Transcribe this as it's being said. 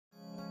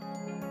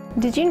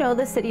Did you know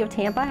the city of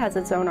Tampa has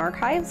its own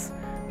archives?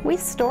 We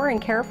store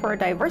and care for a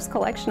diverse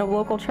collection of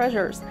local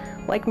treasures,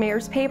 like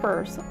mayor's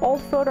papers,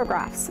 old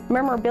photographs,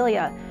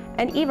 memorabilia,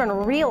 and even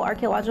real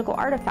archaeological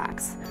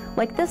artifacts,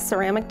 like this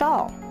ceramic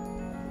doll.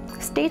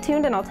 Stay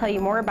tuned and I'll tell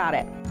you more about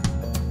it.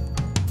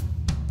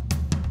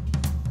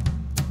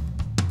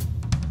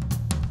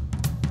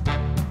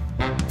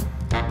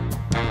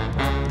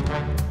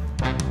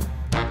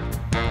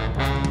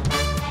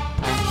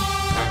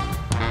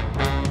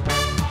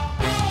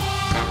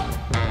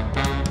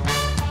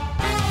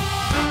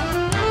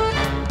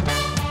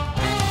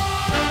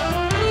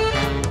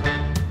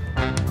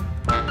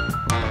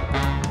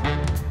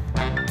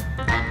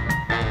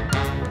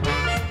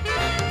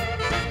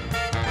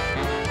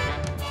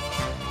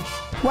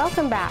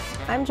 Welcome back.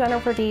 I'm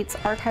Jennifer Dietz,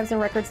 Archives and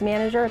Records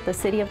Manager at the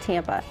City of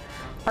Tampa.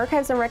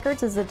 Archives and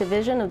Records is a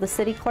division of the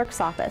City Clerk's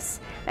Office,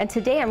 and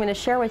today I'm going to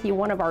share with you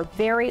one of our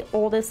very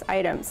oldest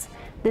items,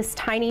 this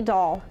tiny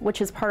doll, which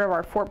is part of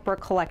our Fort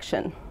Brooke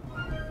collection.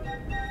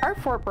 Our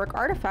Fort Brooke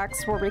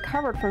artifacts were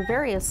recovered from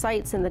various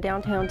sites in the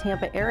downtown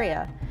Tampa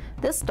area.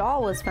 This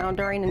doll was found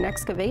during an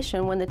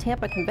excavation when the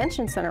Tampa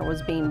Convention Center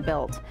was being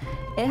built.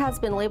 It has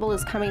been labeled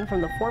as coming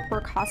from the Fort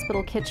Brooke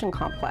Hospital Kitchen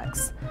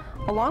Complex.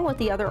 Along with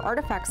the other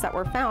artifacts that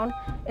were found,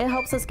 it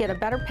helps us get a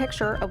better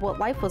picture of what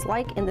life was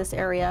like in this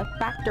area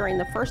back during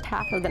the first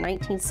half of the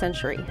 19th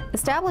century.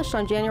 Established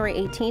on January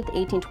 18,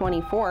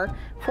 1824,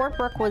 Fort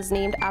Brooke was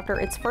named after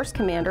its first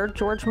commander,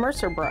 George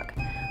Mercer Brooke.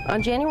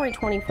 On January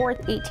 24,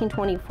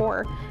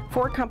 1824,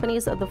 4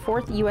 companies of the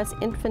 4th U.S.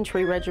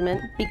 Infantry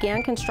Regiment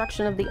began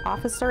construction of the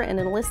officer and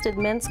enlisted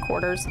men's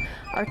quarters,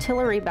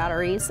 artillery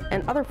batteries,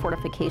 and other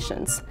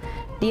fortifications.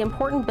 The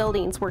important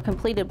buildings were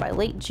completed by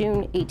late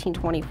June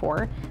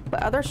 1824,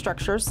 but other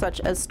structures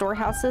such as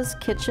storehouses,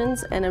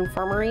 kitchens, an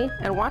infirmary,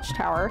 and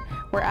watchtower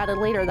were added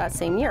later that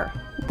same year.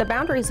 The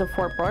boundaries of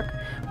Fort Brooke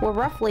were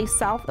roughly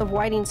south of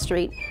Whiting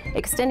Street,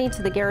 extending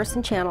to the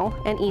Garrison Channel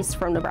and east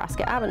from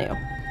Nebraska Avenue.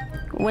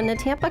 When the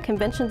Tampa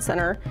Convention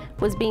Center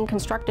was being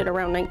constructed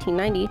around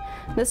 1990,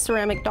 this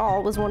ceramic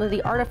doll was one of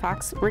the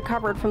artifacts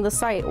recovered from the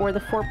site where the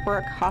Fort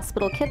Brooke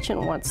Hospital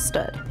kitchen once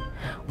stood.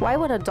 Why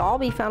would a doll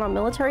be found on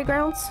military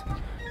grounds?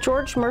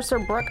 George Mercer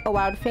Brooke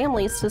allowed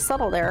families to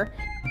settle there,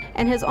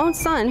 and his own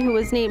son, who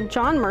was named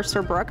John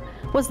Mercer Brooke,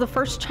 was the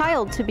first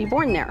child to be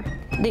born there.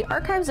 The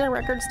Archives and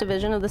Records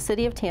Division of the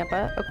City of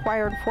Tampa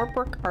acquired Fort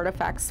Brooke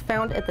artifacts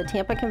found at the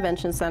Tampa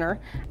Convention Center,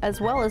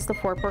 as well as the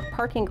Fort Brooke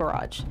parking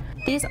garage.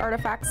 These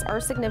artifacts are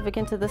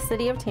significant to the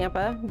City of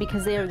Tampa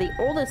because they are the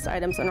oldest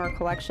items in our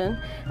collection,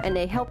 and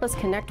they help us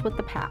connect with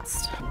the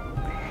past.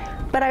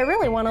 But I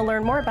really want to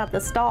learn more about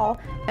this doll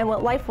and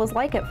what life was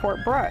like at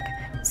Fort Brooke.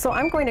 So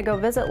I'm going to go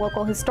visit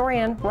local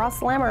historian Ross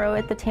Lamoureux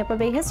at the Tampa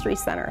Bay History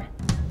Center.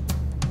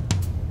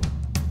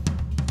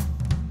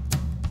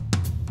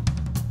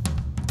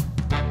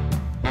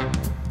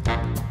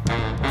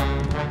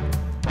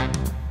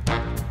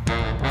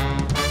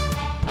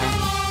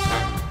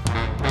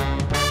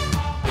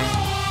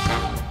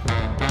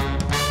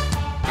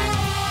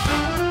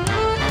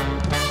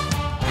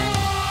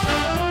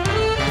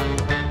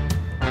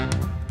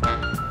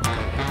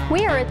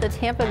 We are at the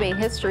Tampa Bay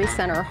History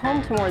Center,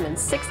 home to more than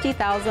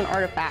 60,000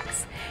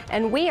 artifacts.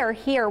 And we are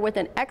here with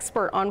an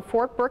expert on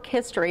Fort Brooke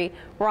history,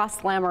 Ross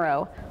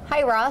Lamoureux.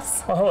 Hi,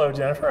 Ross. Well, hello,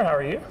 Jennifer. How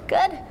are you?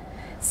 Good.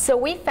 So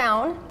we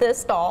found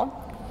this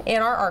doll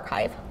in our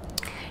archive,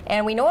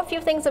 and we know a few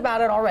things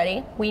about it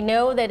already. We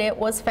know that it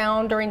was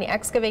found during the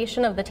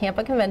excavation of the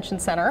Tampa Convention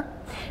Center.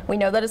 We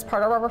know that it's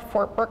part of our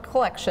Fort Brooke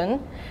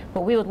collection,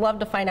 but we would love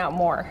to find out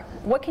more.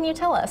 What can you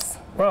tell us?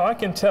 Well, I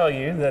can tell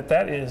you that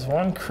that is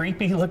one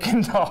creepy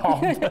looking doll,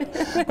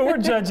 but we're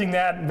judging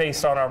that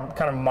based on our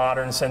kind of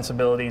modern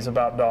sensibilities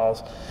about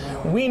dolls.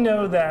 We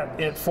know that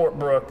at Fort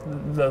Brooke,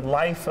 the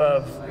life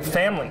of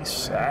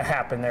families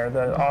happened there.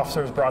 The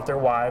officers brought their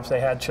wives, they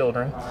had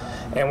children,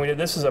 and we know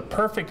this is a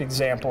perfect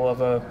example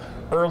of a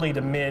early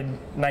to mid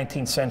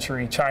 19th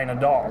century China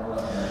doll.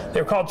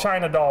 They were called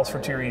China dolls for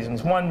 2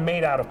 reasons. One,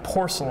 made out of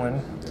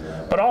porcelain,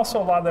 but also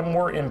a lot of them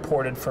were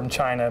imported from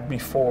China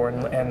before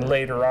and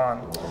later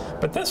on.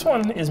 But this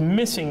one is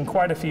missing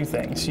quite a few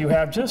things. You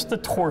have just the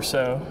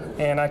torso,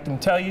 and I can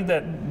tell you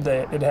that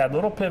it had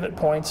little pivot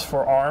points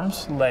for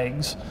arms,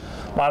 legs.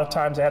 A lot of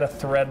times they had a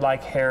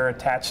thread-like hair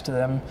attached to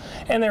them,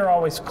 and they were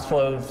always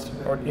clothed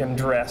and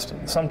dressed.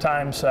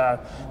 Sometimes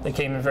they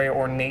came in very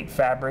ornate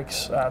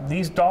fabrics.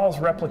 These dolls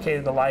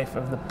replicated the life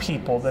of the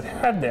people that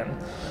had them.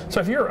 So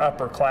if you're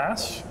upper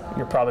class,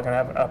 you're probably going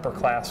to have upper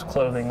class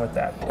clothing with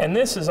that. And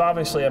this is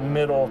obviously a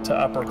middle to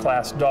upper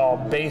class doll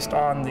based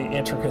on the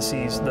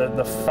intricacies,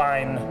 the fine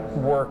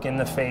work in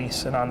the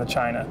face and on the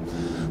china.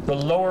 The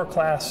lower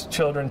class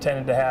children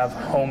tended to have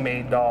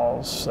homemade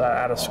dolls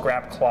out of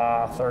scrap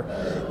cloth, or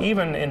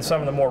even in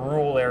some of the more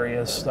rural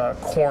areas,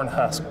 corn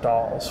husk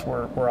dolls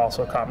were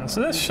also common.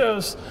 So this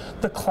shows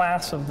the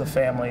class of the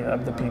family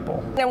of the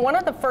people. And one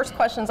of the first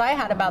questions I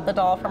had about the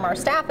doll from our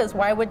staff is,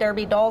 why would there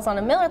be dolls on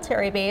a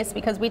military base?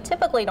 Because we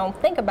typically don't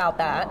think about about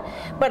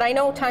that. But I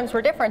know times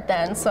were different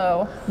then,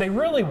 so. They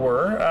really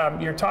were.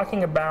 You're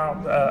talking about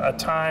a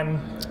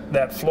time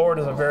that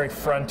Florida is a very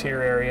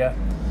frontier area.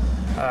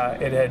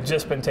 It had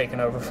just been taken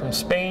over from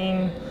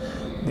Spain.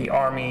 The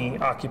Army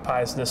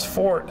occupies this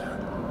fort,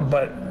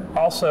 but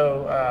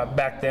also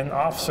back then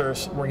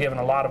officers were given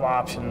a lot of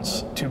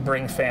options to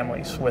bring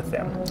families with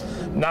them.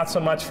 Not so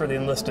much for the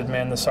enlisted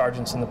men, the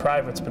sergeants and the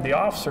privates, but the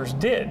officers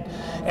did.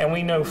 And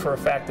we know for a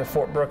fact that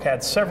Fort Brooke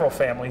had several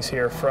families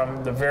here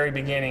from the very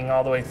beginning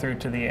all the way through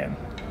to the end.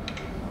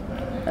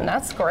 And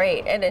that's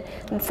great. And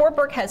Fort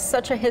Brooke has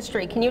such a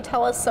history. Can you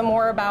tell us some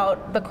more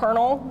about the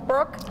Colonel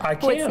Brooke,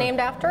 who it's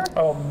named after?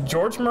 Oh,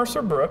 George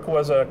Mercer Brooke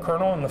was a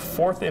colonel in the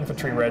 4th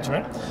Infantry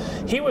Regiment.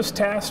 He was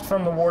tasked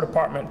from the War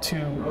Department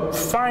to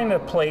find a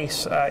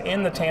place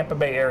in the Tampa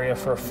Bay area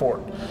for a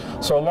fort.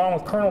 So along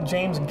with Colonel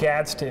James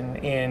Gadsden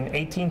in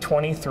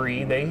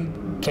 1823, they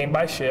came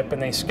by ship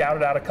and they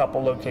scouted out a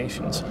couple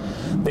locations.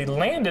 They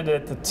landed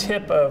at the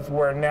tip of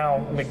where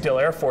now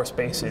MacDill Air Force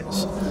Base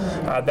is.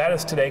 That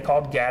is today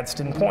called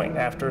Gadsden Point,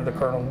 after the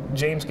Colonel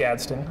James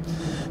Gadsden.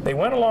 They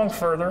went along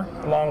further,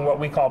 along what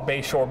we call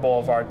Bayshore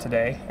Boulevard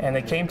today, and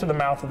they came to the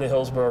mouth of the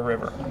Hillsborough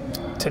River.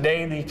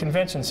 Today, the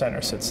convention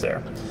center sits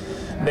there.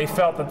 They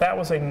felt that that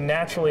was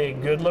naturally a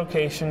good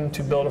location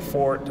to build a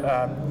fort.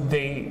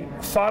 They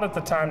thought at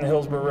the time the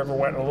Hillsborough River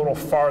went a little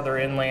farther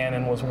inland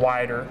and was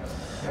wider.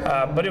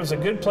 But it was a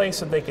good place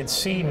that they could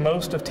see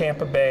most of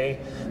Tampa Bay.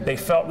 They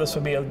felt this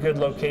would be a good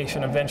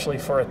location eventually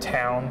for a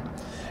town.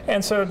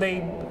 And so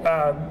they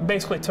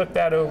basically took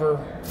that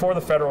over for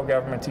the federal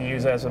government to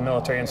use as a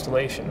military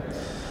installation.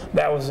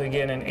 That was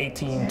again in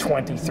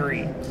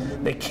 1823.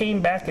 They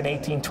came back in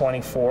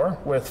 1824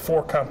 with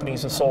 4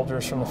 companies of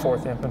soldiers from the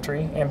 4th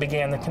Infantry and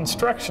began the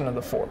construction of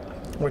the fort,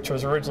 which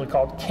was originally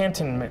called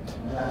Cantonment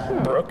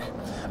Brooke.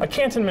 A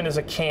cantonment is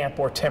a camp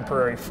or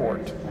temporary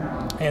fort.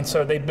 And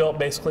so they built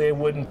basically a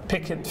wooden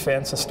picket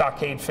fence, a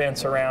stockade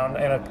fence around,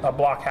 and a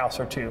blockhouse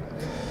or 2.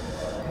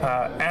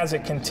 As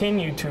it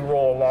continued to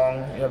roll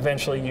along,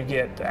 eventually you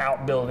get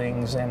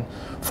outbuildings, and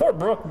Fort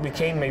Brooke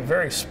became a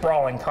very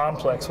sprawling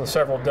complex with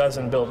several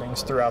dozen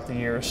buildings throughout the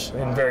years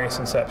in various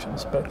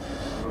inceptions. But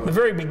the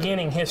very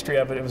beginning history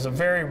of it, it was a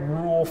very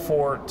rural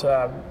fort,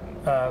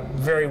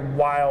 very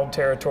wild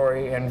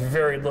territory, and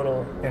very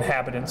little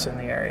inhabitants in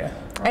the area.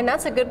 And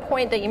that's a good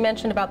point that you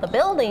mentioned about the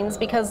buildings,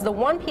 because the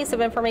one piece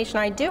of information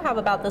I do have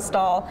about this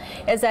doll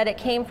is that it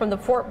came from the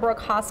Fort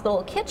Brooke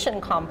Hospital kitchen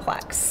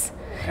complex.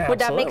 Absolutely. Would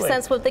that make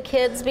sense with the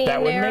kids being there?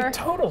 That would make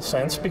total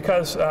sense,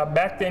 because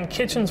back then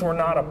kitchens were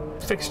not a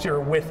fixture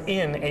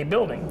within a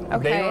building.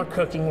 Okay. They were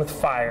cooking with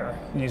fire,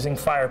 using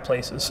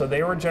fireplaces, so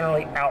they were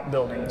generally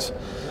outbuildings.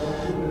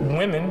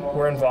 Women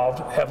were involved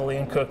heavily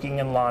in cooking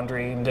and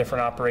laundry and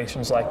different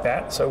operations like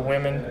that, so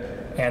women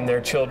and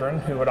their children,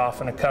 who would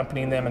often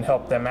accompany them and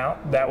help them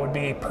out, that would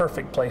be a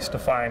perfect place to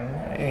find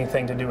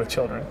anything to do with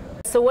children.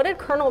 So what did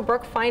Colonel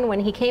Brooke find when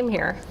he came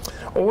here?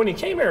 Well, when he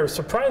came here,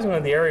 surprisingly,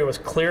 the area was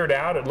cleared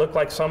out. It looked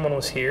like someone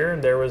was here.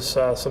 There was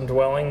some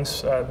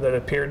dwellings that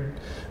appeared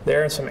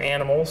there, and some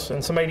animals,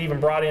 and somebody even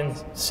brought in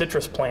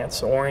citrus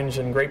plants, orange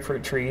and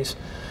grapefruit trees.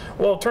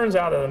 Well, it turns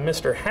out that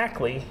Mr.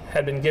 Hackley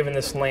had been given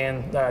this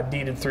land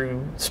deeded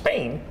through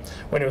Spain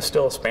when it was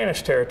still a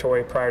Spanish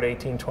territory prior to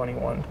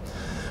 1821.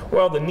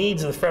 Well, the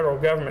needs of the federal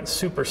government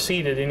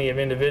superseded any of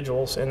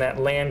individuals, and that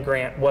land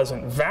grant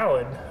wasn't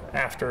valid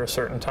after a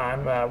certain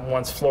time,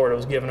 once Florida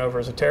was given over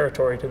as a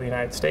territory to the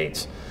United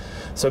States.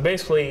 So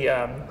basically,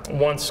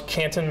 once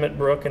Cantonment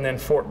Brooke and then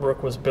Fort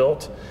Brooke was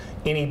built,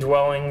 any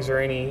dwellings or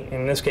any,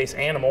 in this case,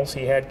 animals,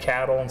 he had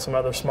cattle and some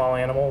other small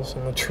animals,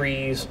 and the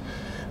trees,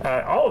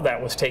 all of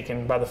that was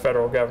taken by the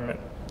federal government.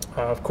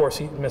 Of course,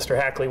 Mr.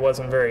 Hackley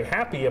wasn't very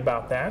happy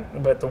about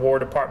that, but the War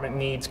Department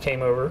needs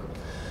came over.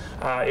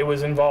 It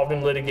was involved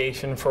in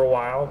litigation for a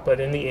while, but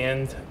in the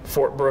end,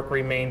 Fort Brooke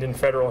remained in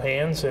federal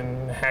hands,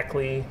 and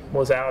Hackley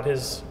was out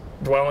his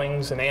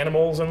dwellings and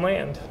animals and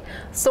land.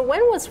 So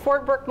when was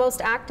Fort Brooke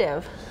most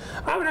active?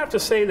 I would have to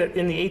say that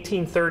in the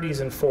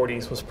 1830s and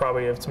 40s was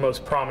probably its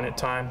most prominent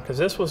time, because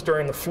this was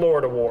during the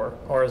Florida War,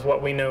 or as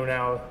what we know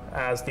now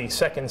as the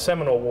Second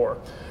Seminole War,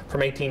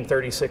 from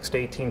 1836 to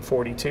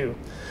 1842.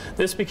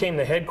 This became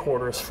the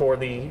headquarters for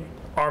the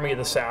Army of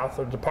the South,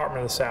 or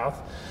Department of the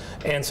South.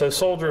 And so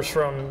soldiers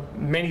from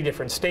many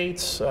different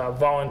states,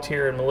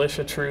 volunteer and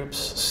militia troops,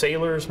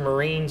 sailors,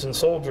 Marines, and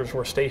soldiers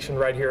were stationed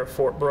right here at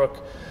Fort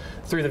Brooke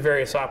through the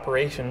various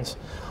operations.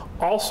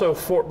 Also,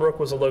 Fort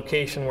Brooke was a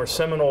location where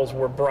Seminoles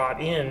were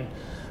brought in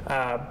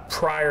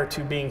prior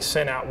to being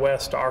sent out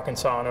west to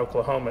Arkansas and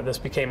Oklahoma. This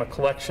became a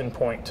collection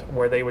point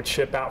where they would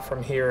ship out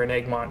from here in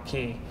Egmont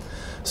Key.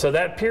 So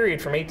that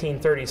period from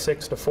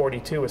 1836 to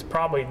 42 was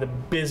probably the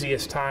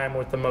busiest time,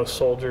 with the most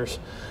soldiers,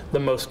 the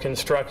most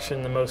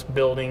construction, the most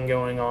building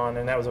going on,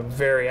 and that was a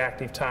very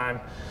active time,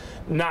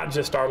 not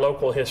just our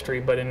local history,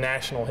 but in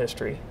national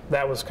history.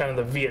 That was kind of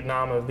the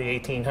Vietnam of the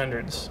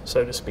 1800s,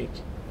 so to speak.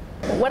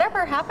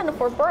 Whatever happened to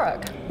Fort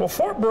Brooke? Well,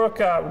 Fort Brooke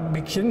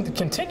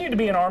continued to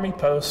be an Army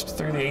post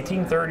through the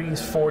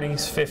 1830s,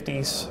 40s,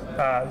 50s,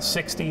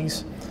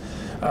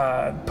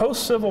 60s.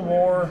 Post-Civil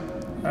War,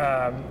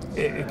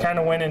 It kind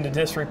of went into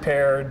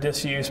disrepair,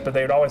 disuse, but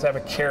they would always have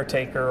a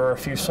caretaker or a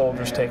few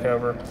soldiers take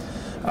over.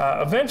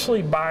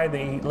 Eventually, by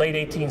the late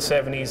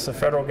 1870s, the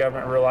federal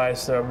government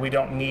realized that we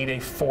don't need a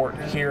fort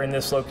here in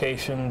this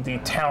location. The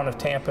town of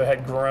Tampa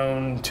had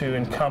grown to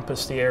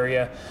encompass the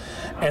area.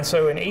 And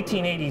so in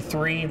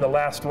 1883, the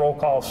last roll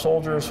call of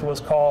soldiers was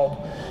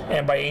called,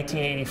 and by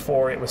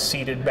 1884, it was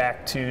ceded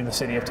back to the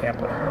city of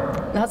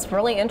Tampa. That's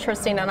really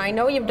interesting, and I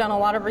know you've done a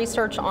lot of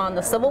research on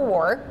the Civil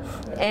War,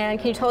 and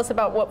can you tell us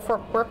about what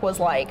Fort Brooke was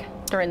like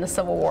during the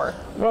Civil War?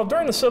 Well,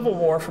 during the Civil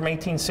War from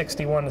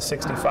 1861 to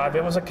 65,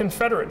 it was a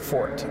Confederate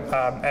fort.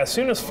 As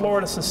soon as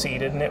Florida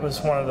seceded, and it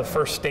was one of the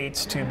first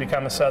states to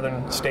become a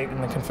southern state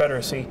in the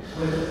Confederacy,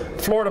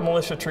 Florida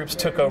militia troops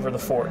took over the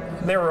fort.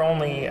 There were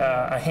only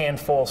a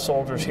handful of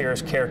soldiers here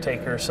as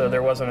caretakers, so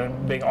there wasn't a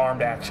big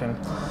armed action.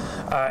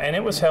 And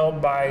it was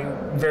held by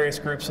various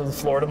groups of the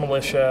Florida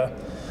militia.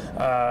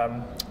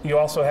 You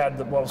also had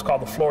what was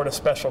called the Florida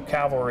Special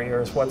Cavalry,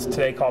 or is what's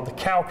today called the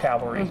Cow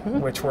Cavalry,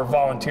 which were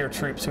volunteer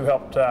troops who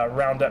helped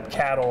round up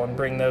cattle and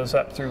bring those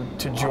up through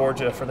to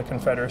Georgia for the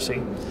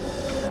Confederacy.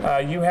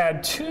 You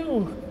had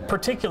two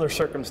particular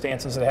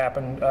circumstances that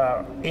happened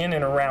in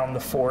and around the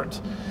fort.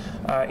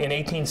 In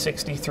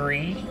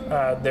 1863,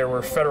 there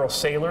were federal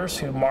sailors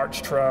who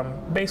marched from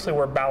basically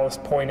where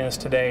Ballast Point is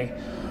today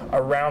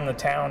around the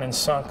town and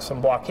sunk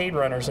some blockade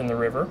runners in the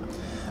river.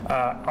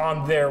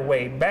 On their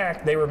way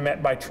back, they were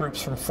met by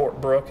troops from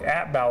Fort Brooke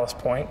at Ballast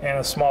Point, and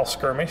a small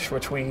skirmish,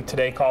 which we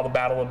today call the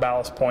Battle of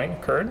Ballast Point,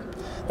 occurred.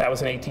 That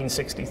was in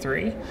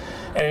 1863. And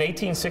in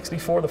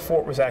 1864, the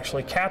fort was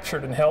actually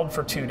captured and held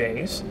for 2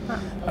 days.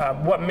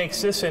 What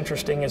makes this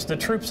interesting is the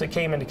troops that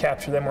came in to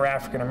capture them were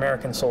African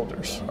American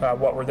soldiers,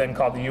 what were then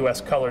called the U.S.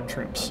 colored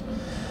troops.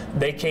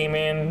 They came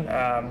in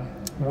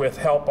with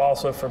help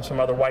also from some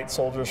other white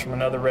soldiers from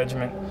another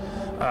regiment.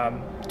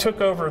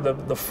 Took over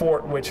the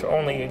fort, which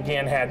only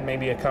again had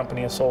maybe a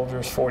company of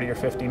soldiers, 40 or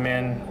 50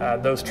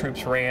 men. Those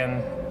troops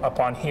ran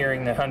upon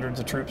hearing that hundreds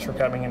of troops were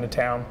coming into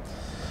town.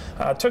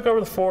 Took over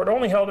the fort,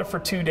 only held it for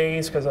 2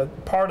 days because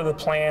part of the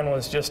plan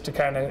was just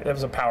to it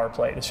was a power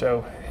play to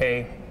show,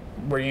 hey,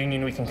 we're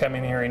Union, we can come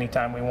in here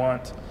anytime we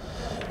want.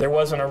 There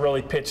wasn't a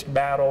really pitched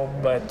battle,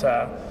 but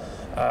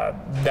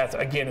that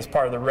again is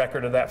part of the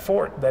record of that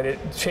fort, that it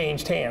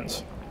changed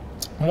hands.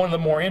 One of the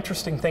more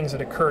interesting things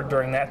that occurred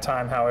during that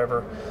time,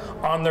 however,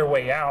 on their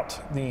way out,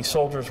 the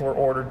soldiers were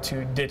ordered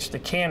to ditch the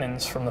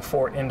cannons from the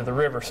fort into the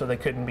river so they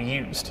couldn't be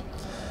used.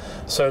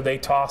 So they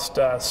tossed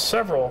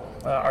several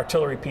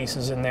artillery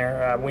pieces in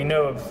there. We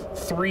know of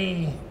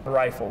 3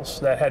 rifles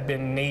that had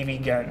been Navy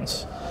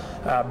guns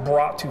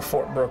brought to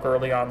Fort Brooke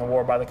early on in the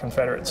war by the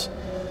Confederates.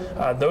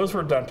 Those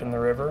were dumped in the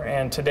river,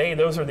 and today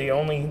those are the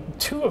only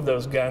 2 of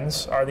those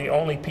guns are the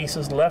only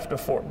pieces left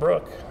of Fort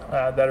Brooke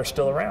that are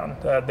still around.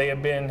 They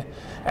have been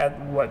at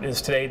what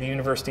is today the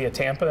University of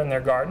Tampa in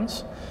their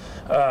gardens.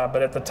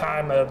 But at the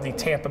time of the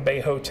Tampa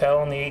Bay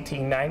Hotel in the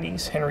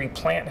 1890s, Henry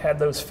Plant had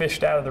those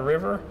fished out of the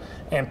river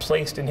and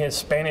placed in his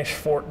Spanish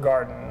Fort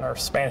Garden, or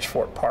Spanish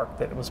Fort Park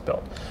that was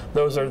built.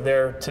 Those are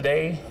there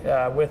today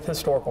with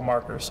historical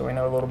markers, so we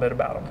know a little bit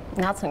about them.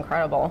 That's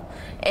incredible.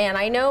 And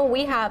I know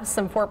we have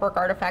some Fort Brooke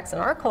artifacts in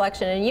our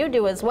collection, and you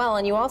do as well,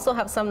 and you also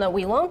have some that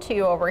we loaned to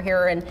you over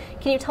here. And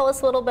can you tell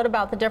us a little bit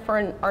about the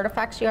different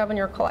artifacts you have in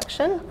your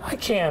collection? I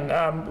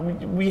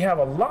can. We have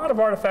a lot of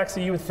artifacts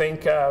that you would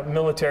think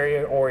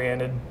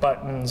military-oriented,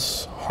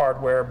 buttons,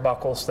 hardware,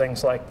 buckles,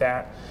 things like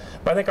that.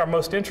 But I think our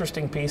most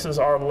interesting pieces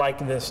are like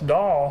this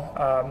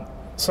doll,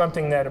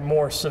 something that are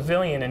more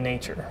civilian in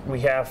nature.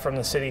 We have from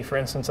the city, for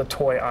instance, a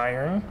toy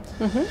iron.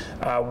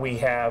 We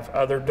have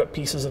other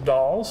pieces of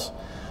dolls.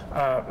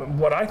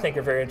 What I think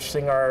are very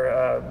interesting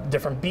are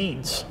different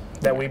beads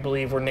that we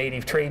believe were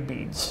native trade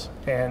beads.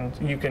 And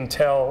you can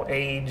tell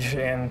age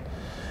and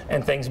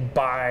things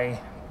by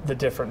the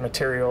different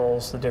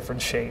materials, the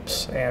different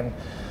shapes. And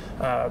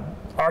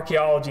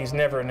archaeology is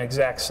never an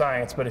exact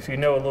science, but if you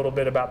know a little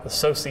bit about the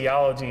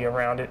sociology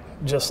around it,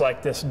 just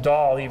like this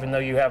doll, even though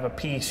you have a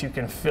piece, you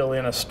can fill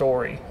in a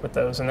story with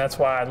those. And that's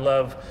why I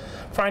love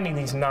finding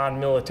these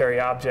non-military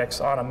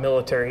objects on a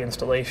military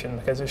installation,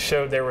 because it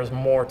showed there was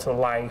more to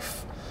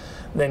life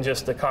than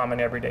just the common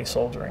everyday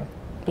soldiering.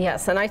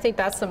 Yes, and I think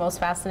that's the most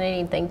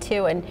fascinating thing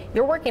too. And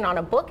you're working on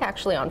a book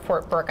actually on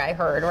Fort Brooke, I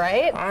heard,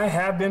 right? I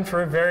have been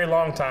for a very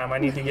long time. I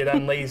need to get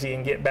unlazy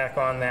and get back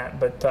on that.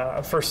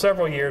 But for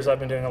several years I've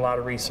been doing a lot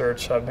of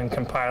research. I've been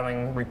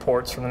compiling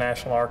reports from the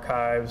National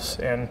Archives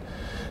and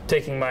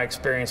taking my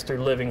experience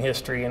through living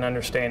history and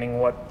understanding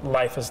what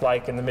life is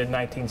like in the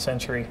mid-19th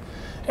century,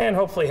 and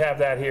hopefully have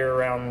that here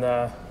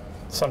around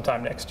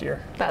sometime next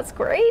year. That's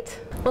great.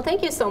 Well,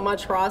 thank you so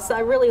much, Ross.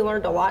 I really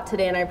learned a lot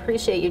today, and I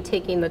appreciate you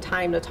taking the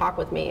time to talk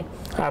with me.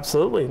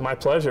 Absolutely, my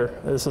pleasure.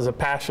 This is a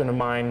passion of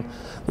mine,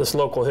 this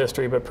local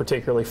history, but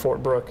particularly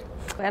Fort Brooke.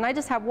 And I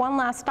just have one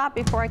last stop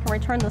before I can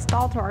return this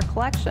doll to our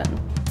collection.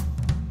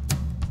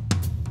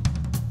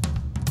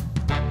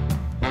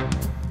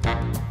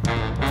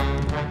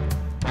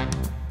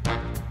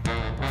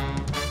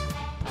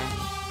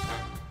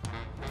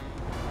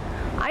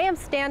 I am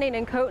standing standing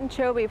in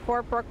Cotonchobee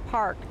Fort Brooke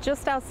Park,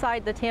 just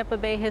outside the Tampa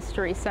Bay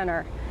History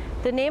Center.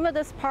 The name of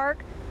this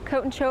park,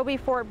 Cotonchobee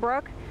Fort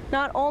Brooke,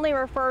 not only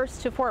refers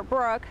to Fort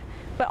Brooke,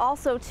 but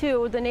also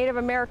to the Native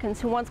Americans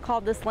who once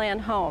called this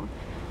land home.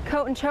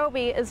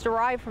 Cotonchobee is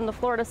derived from the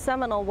Florida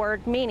Seminole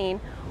word meaning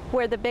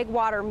where the big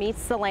water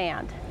meets the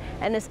land.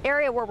 And this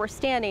area where we're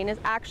standing is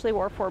actually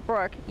where Fort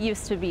Brooke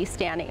used to be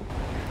standing.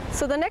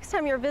 So the next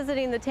time you're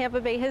visiting the Tampa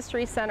Bay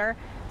History Center,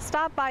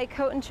 stop by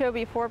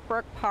Cotonchobee Fort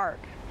Brooke Park.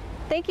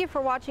 Thank you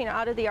for watching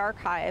Out of the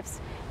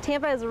Archives.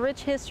 Tampa has a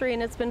rich history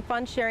and it's been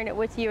fun sharing it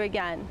with you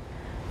again.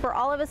 For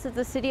all of us at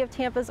the City of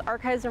Tampa's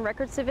Archives and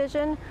Records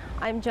Division,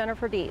 I'm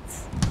Jennifer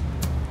Dietz.